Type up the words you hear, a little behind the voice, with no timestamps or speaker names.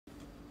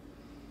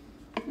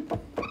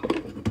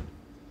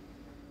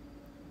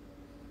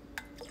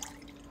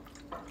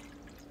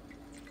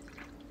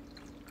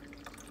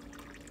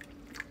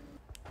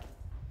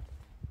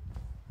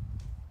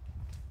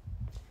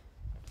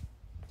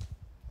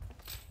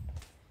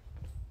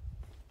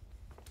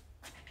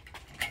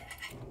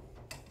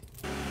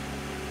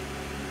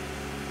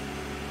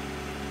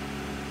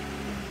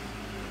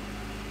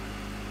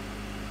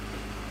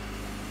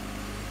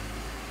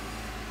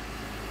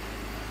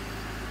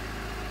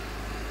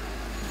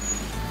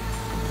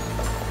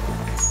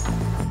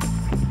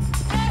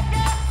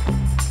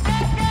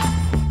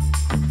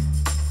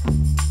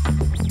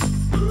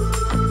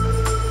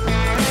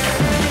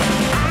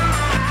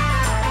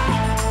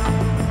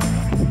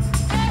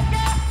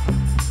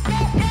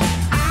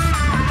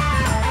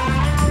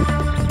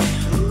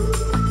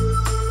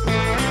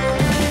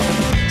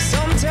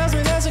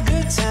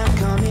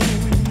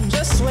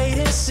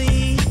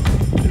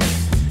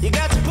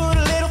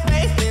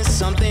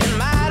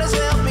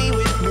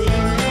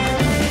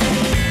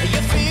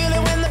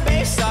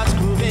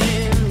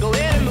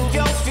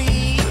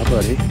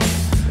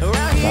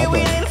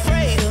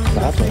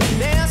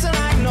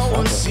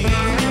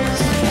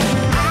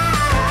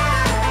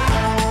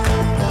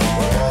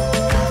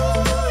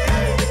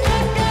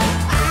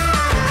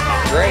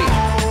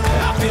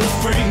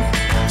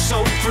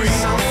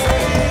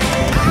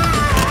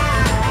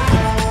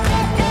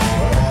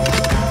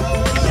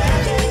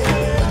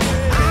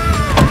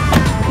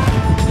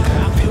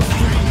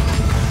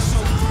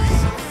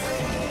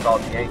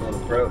called the angled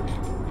approach.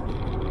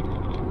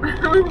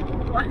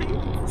 What?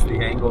 It's the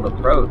angled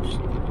approach.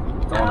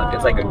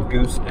 It's like a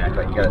gooseneck.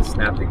 Like you gotta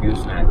snap the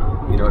gooseneck.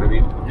 You know what I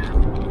mean?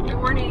 Good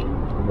morning.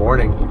 Good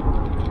morning.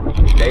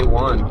 Day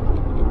one,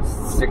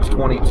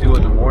 6:22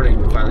 in the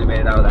morning. We finally made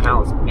it out of the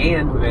house,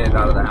 and we made it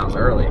out of the house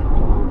early.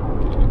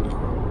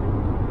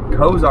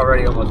 Co's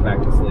already almost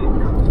back to sleep.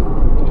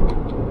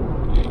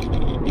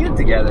 Get it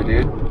together,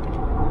 dude.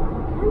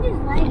 I'm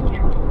just laying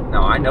here.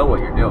 No, I know what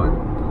you're doing.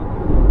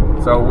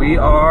 So we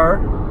are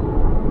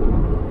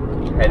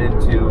headed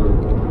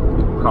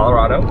to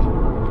Colorado,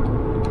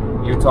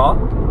 Utah.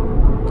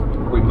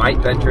 We might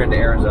venture into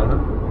Arizona.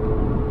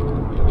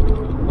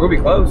 We'll be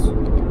close.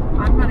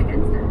 I'm not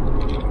against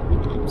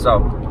it.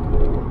 So,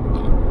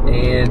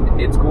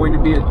 and it's going to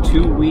be a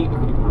 2-week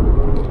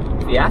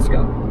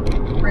fiasco.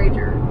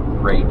 Rager.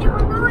 Rager.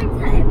 If we're going to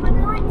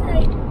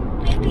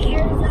maybe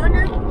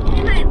Arizona,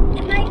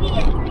 it might be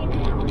at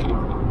 3.5.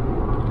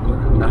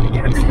 I'm not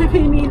against it.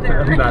 Me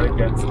neither. I'm not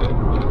against it.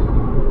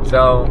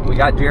 So we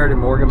got Jared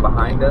and Morgan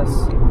behind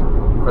us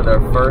for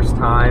their first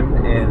time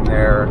in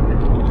their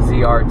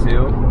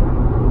ZR2,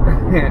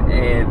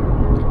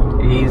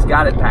 and he's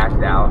got it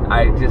packed out.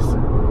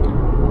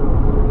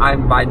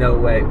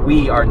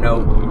 We are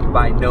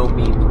by no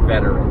means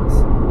veterans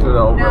to the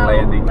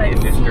overlanding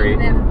industry.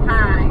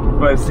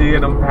 But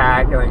seeing them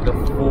pack and like the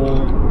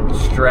full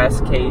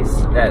stress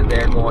case that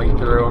they're going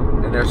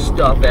through, and there's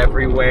stuff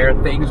everywhere,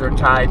 things are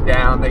tied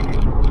down. It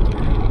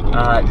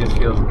just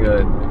feels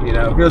good. You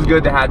know, it feels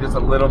good to have just a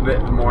little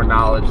bit more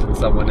knowledge than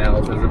someone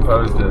else, as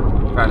opposed to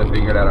trying to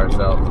figure it out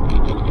ourselves.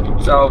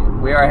 So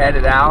we are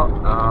headed out,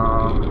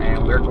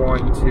 and we're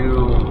going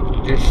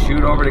to just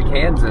shoot over to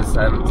Kansas.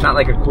 It's not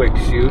like a quick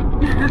shoot.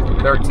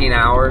 13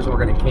 hours. We're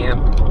going to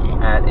camp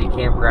at a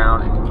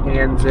campground in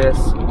Kansas.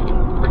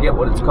 Forget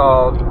what it's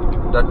called.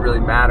 Doesn't really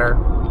matter,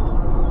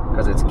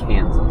 because it's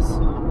Kansas.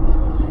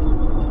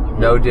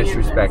 No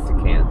disrespect to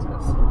Kansas.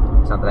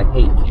 It's not that I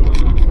hate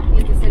Kansas.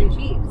 Kansas City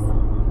Chiefs.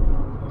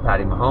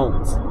 Patty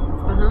Mahomes.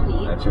 My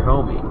homie. That's your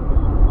homie.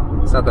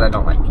 It's not that I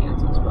don't like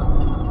Kansas,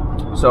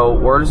 but... So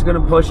we're just going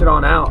to push it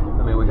on out.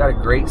 I mean, we got a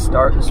great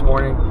start this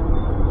morning.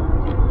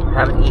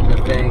 Haven't eaten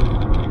a thing.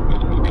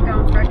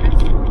 McDonald's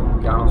breakfast.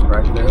 McDonald's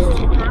breakfast.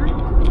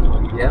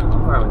 Yeah,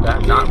 I'm fine with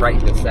that. Not right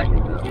this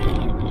second, though.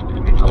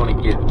 I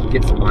want to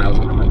get some miles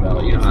under my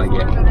belt. You know how I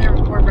get. Over there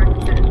before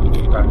breakfast ends.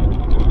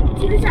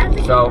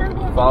 Okay. So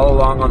follow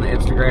along on the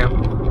Instagram.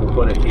 We'll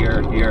put it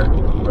here,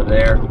 or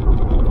there.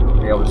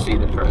 Be able to see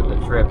the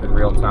trip in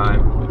real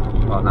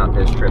time. Well, not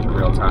this trip in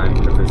real time,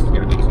 because this is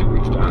going to be 2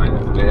 weeks behind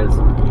as it is.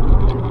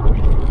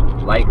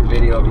 Like the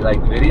video if you like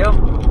the video.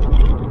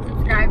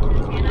 Subscribe to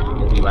the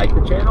channel if you like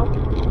the channel.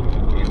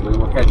 And we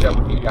will catch up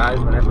with you guys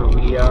whenever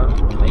we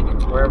make it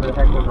to wherever the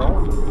heck we're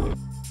going.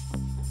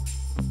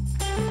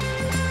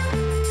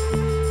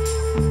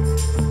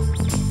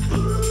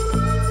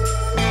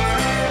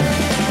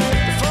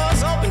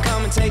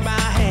 Take my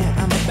hand,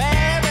 I'm a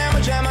bad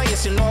rammer jammer,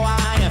 yes you know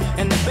I am.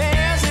 And the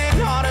band's hitting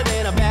harder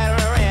than a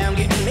batter ram,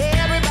 getting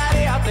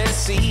everybody out there to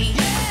see.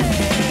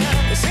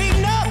 Yeah, it's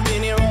heating up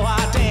in here, oh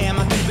hot damn.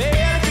 I can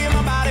barely feel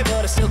my body,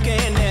 but I still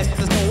can't dance.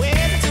 There's no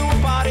end to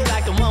a party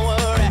like the one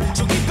we're at.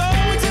 So keep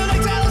going till they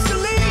tell us to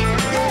leave.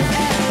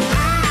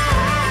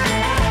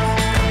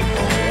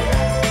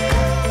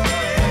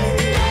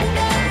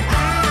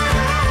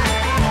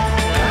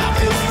 I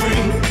feel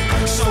free,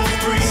 so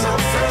free, so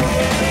free.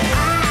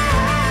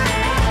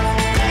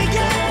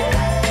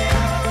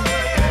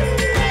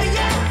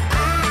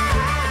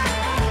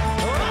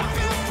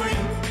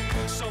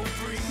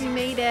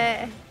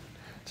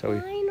 So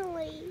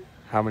Finally.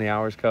 how many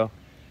hours, Co?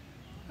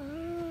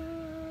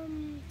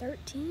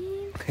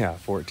 13. Yeah,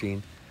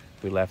 14.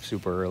 We left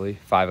super early,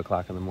 5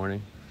 o'clock in the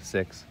morning,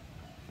 6.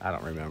 I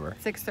don't remember.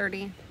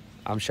 6:30.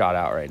 I'm shot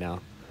out right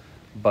now.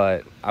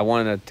 But I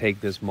wanted to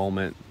take this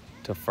moment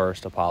to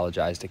first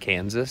apologize to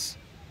Kansas.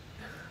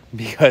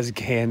 Because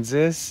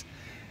Kansas,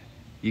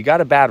 you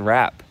got a bad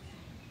rap.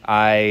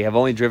 I have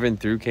only driven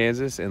through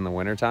Kansas in the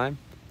wintertime,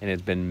 and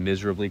it's been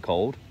miserably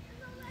cold,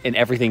 and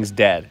everything's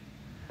dead.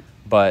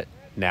 But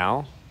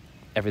now,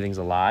 everything's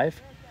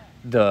alive.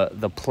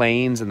 The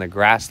plains and the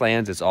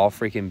grasslands, it's all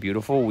freaking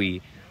beautiful.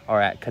 We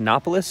are at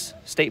Canopolis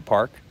State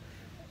Park,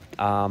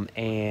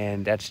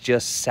 and that's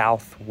just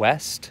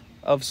southwest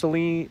of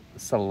Salina.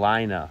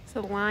 Salina.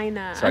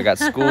 So I got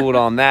schooled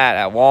on that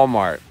at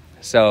Walmart.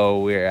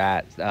 So we're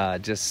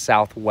at just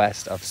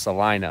southwest of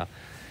Salina.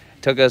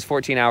 It took us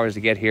 14 hours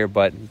to get here,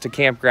 but it's a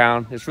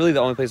campground. It's really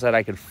the only place that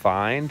I could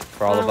find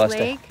for all of us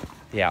lake?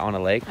 Yeah, on a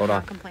lake. Hold I'm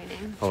on. not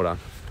complaining. Hold on.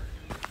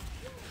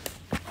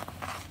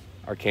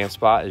 Our camp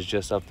spot is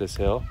just up this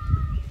hill,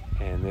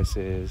 and this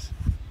is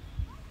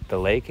the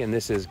lake, and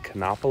this is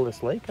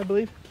Canopolis Lake, I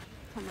believe.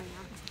 Something like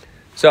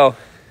that. So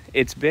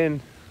it's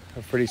been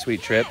a pretty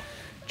sweet trip.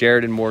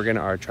 Jared and Morgan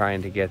are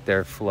trying to get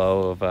their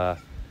flow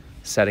of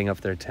setting up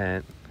their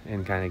tent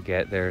and kind of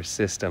get their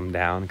system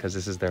down, because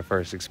this is their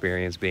first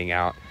experience being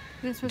out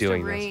It's supposed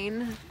doing to rain.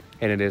 this.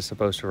 And it is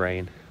supposed to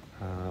rain.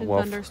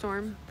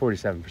 Thunderstorm.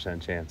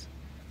 47% chance.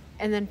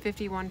 and then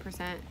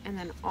 51%, and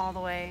then all the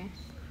way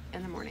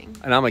in the morning.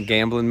 And I'm a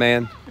gambling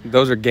man.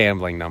 Those are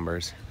gambling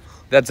numbers.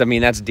 I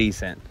mean, that's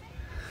decent.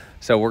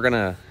 So we're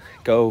gonna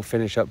go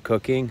finish up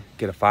cooking,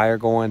 get a fire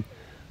going.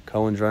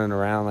 Cohen's running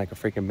around like a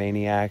freaking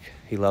maniac.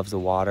 He loves the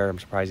water. I'm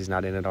surprised he's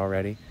not in it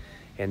already.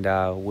 And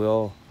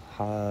we'll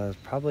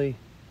probably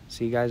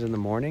see you guys in the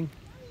morning.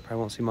 Probably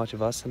won't see much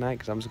of us tonight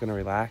because I'm just gonna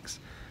relax.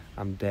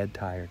 I'm dead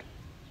tired.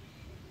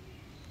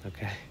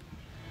 Okay.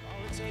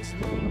 All it takes a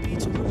little beat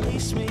to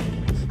release me.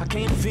 I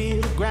can't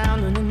feel the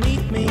ground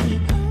underneath me.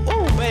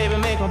 Ooh, baby,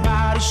 make my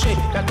body shake.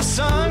 Got the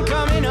sun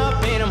coming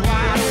up and I'm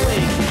wide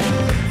awake.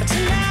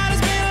 Tonight has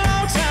been a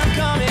long time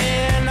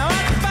coming. Now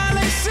I can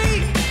finally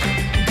see.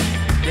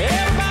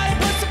 Everybody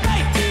puts a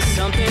faith in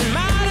something.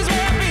 Might as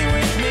well be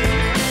with me.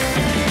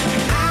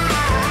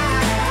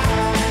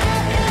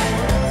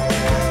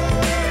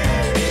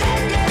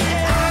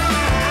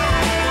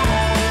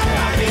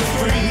 I feel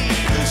free,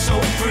 so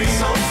free,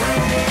 so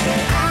free.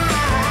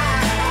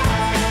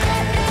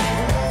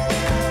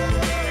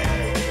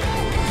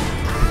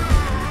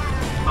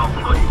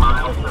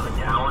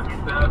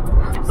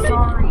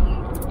 Sorry.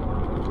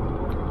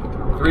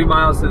 3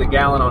 miles to the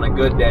gallon on a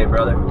good day,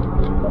 brother.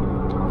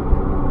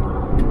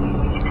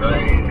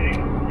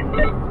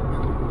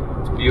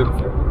 It's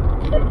beautiful.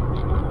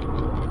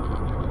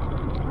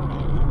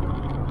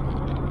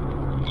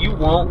 You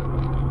won't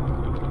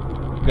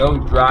go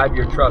drive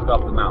your truck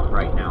up the mountain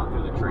right now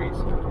through the trees.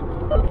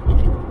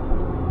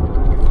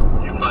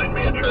 You might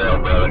be a trail,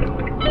 brother.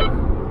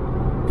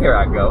 Here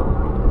I go.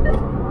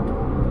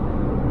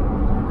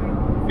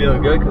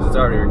 Feeling good because it's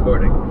already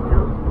recording.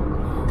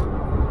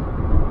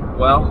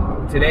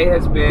 Well, today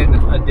has been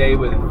a day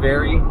with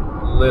very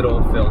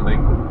little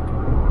filming.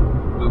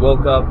 We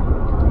woke up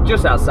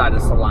just outside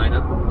of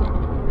Salina.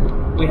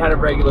 We had a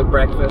regular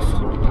breakfast,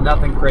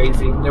 nothing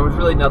crazy. There was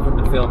really nothing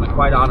to film, and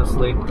quite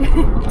honestly,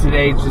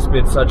 today's just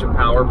been such a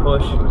power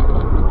push.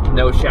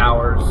 No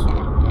showers,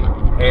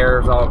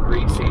 hair's all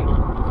greasy.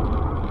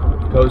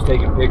 Co's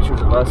taking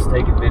pictures of us,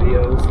 taking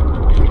videos.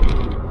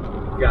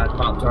 Got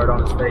Pop-Tart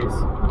on his face.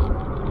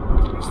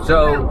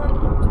 So,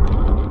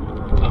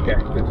 okay,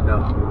 good to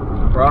know.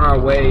 We're on our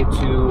way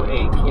to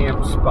a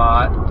camp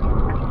spot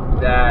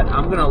that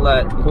I'm gonna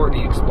let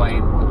Courtney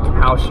explain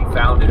how she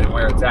found it and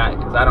where it's at,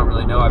 because I don't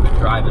really know. I've been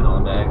driving all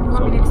day. You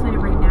want me to explain it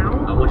right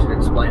now? I want you to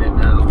explain it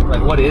now.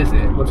 Like, what is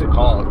it? What's it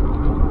called?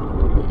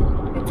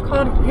 It's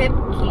called HIP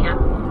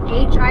Camp.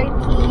 HIPCAMP.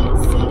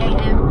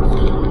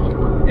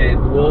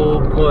 And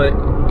we'll put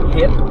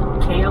HIP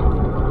Camp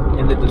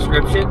in the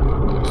description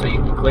so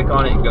you can click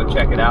on it and go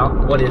check it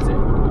out. What is it?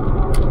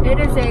 It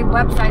is a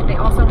website. They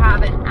also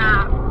have an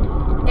app.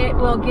 It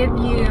will give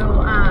you,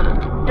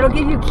 it'll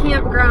give you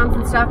campgrounds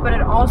and stuff, but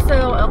it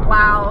also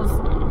allows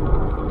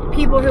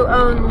people who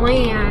own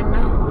land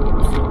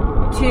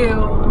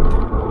to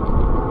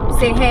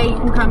say, hey, you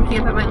can come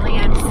camp at my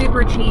land,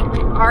 super cheap.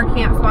 Our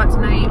camp spot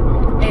tonight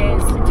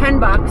is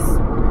 $10,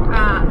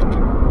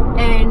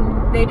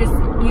 and they just,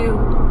 you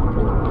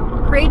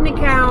create an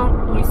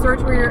account, you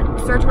search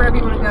wherever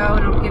you want to go,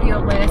 and it'll give you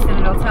a list, and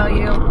it'll tell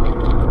you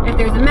if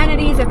there's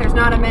amenities, if there's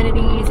not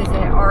amenities, is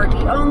it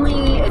RV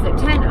only, is it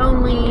tent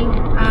only,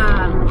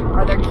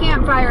 are there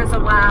campfires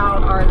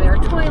allowed, are there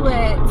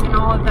toilets, and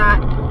all of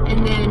that.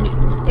 And then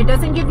it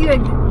doesn't give you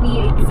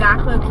the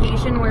exact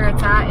location where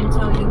it's at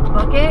until you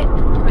book it,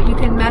 but you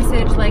can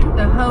message like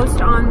the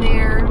host on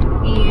there,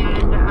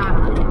 and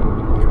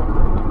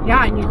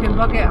yeah, and you can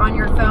book it on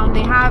your phone.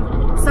 They have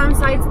some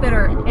sites that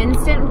are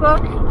instant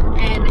book,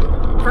 and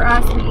for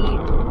us,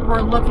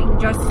 we're looking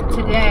just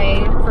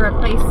today for a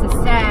place to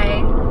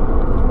stay.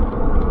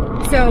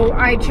 So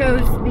I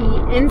chose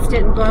the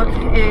instant book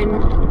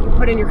and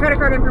put in your credit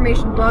card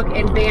information, book,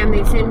 and bam,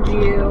 they send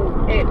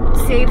you, it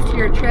saves to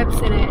your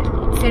trips and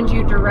it sends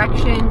you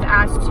directions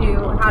as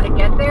to how to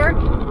get there.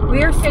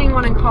 We are staying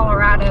one in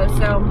Colorado,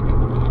 so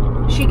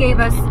she gave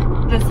us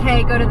just,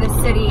 hey, go to this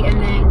city,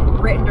 and then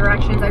written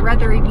directions. I read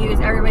the reviews.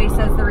 Everybody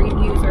says the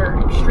reviews are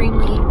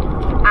extremely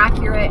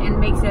accurate and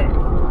makes it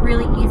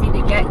really easy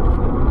to get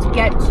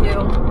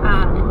to.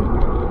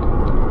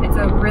 It's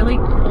a really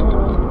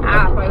cool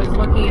app. I was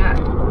looking at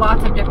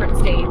lots of different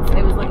states.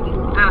 I was looking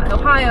at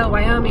Ohio,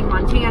 Wyoming,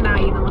 Montana, I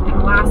even looked at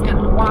Alaska and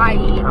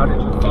Hawaii. How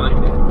did you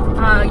find it?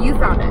 You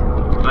found it.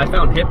 I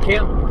found HIP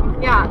Camp?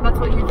 Yeah, that's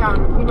what you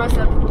found. You must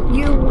have,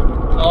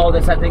 Oh,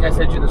 that's that thing I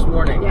sent you this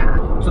morning. Yeah.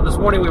 So this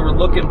morning we were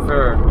looking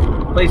for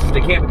places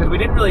to camp because we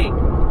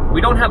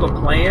don't have a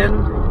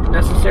plan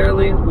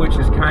necessarily, which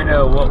is kind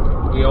of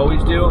what we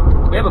always do.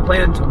 We have a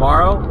plan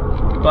tomorrow,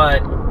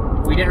 but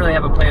we didn't really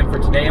have a plan for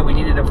today, and we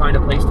needed to find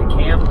a place to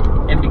camp.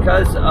 And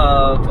because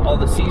of all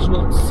the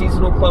seasonal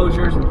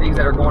closures and things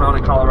that are going on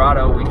in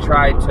Colorado, we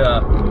tried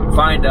to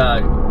find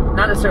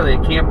not necessarily a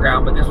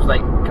campground, but this was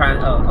like kind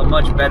of a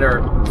much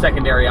better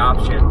secondary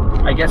option.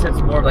 I guess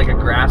it's more of like a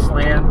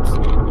grassland,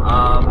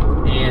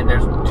 and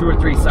there's 2 or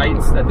 3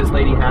 sites that this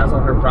lady has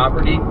on her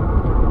property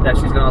that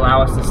she's going to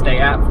allow us to stay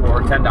at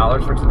for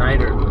 $10 for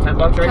tonight, or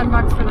 $10, right?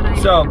 $10 for the night.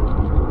 So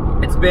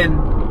it's been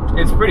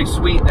it's pretty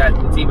sweet that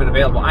it's even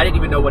available. I didn't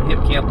even know what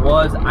Hip Camp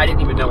was. I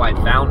didn't even know I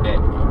found it.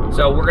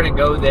 So we're gonna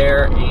go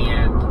there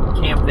and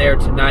camp there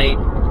tonight.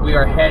 We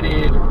are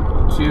headed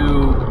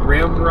to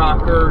Rim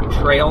Rocker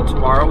Trail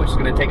tomorrow, which is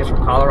gonna take us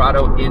from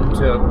Colorado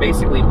into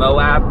basically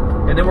Moab.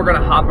 And then we're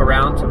gonna hop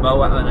around to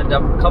Moab and a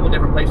couple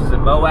different places in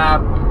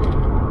Moab.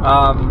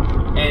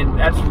 And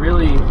that's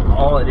really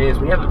all it is.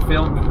 We haven't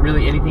filmed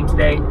really anything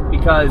today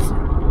because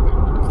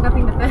There's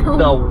nothing to film.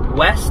 the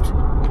west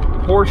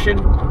portion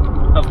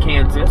of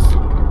Kansas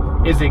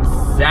is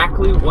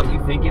exactly what you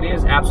think it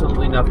is,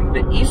 absolutely nothing.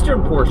 The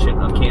eastern portion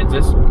of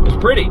Kansas is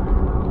pretty.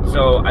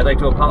 So I'd like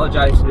to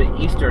apologize to the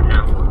eastern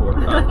half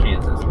of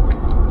Kansas.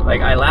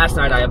 Like last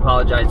night I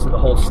apologized to the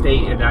whole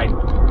state and I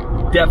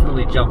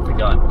definitely jumped the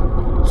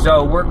gun.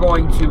 So we're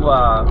going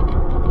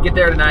to get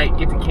there tonight,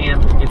 get to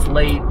camp. It's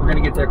late, we're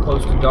gonna get there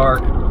close to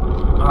dark.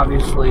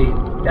 Obviously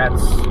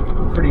that's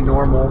pretty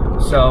normal.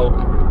 So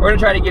we're gonna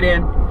try to get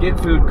in, get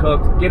food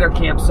cooked, get our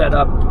camp set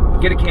up,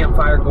 get a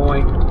campfire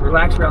going,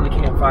 relax around the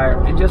campfire,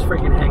 and just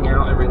freaking hang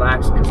out and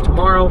relax. Because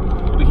tomorrow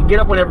we can get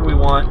up whenever we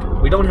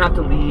want. We don't have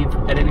to leave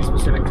at any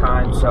specific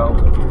time, so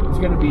it's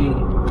gonna be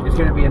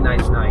a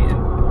nice night.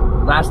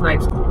 And last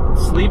night's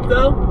sleep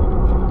though,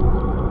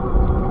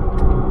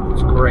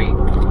 it's great,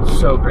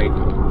 so great.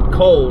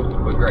 Cold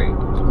but great.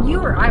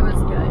 I was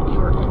good. You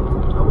were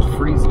cold. I was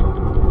freezing.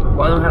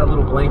 Well, I had a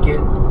little blanket.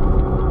 I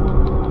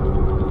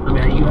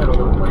mean, you had a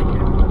little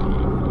blanket.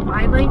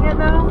 My blanket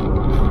though?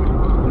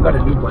 You got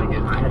a new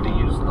blanket. I had to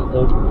use the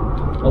old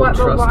What?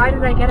 Trusty. But why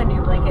did I get a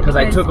new blanket? Because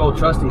I took Old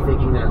Trusty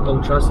thinking that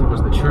Old Trusty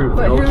was the truth.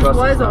 But whose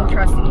was Old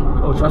Trusty?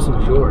 Old Trusty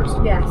was yours.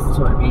 Yes. That's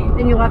what I mean.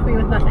 And you left me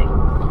with nothing.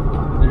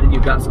 And then you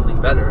got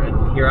something better,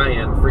 and here I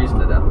am freezing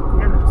to death.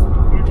 Yeah, that's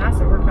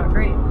fantastic. Worked out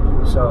great.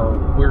 So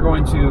we're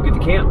going to get to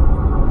camp.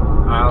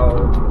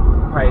 I'll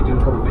probably do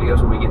a couple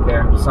videos when we get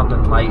there,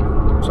 something light,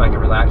 so I can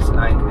relax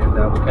tonight, and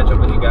we'll catch up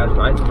with you guys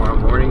by tomorrow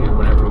morning, and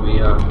whenever we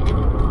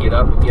get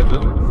up and get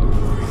moving.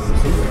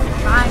 See you.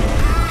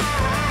 Bye.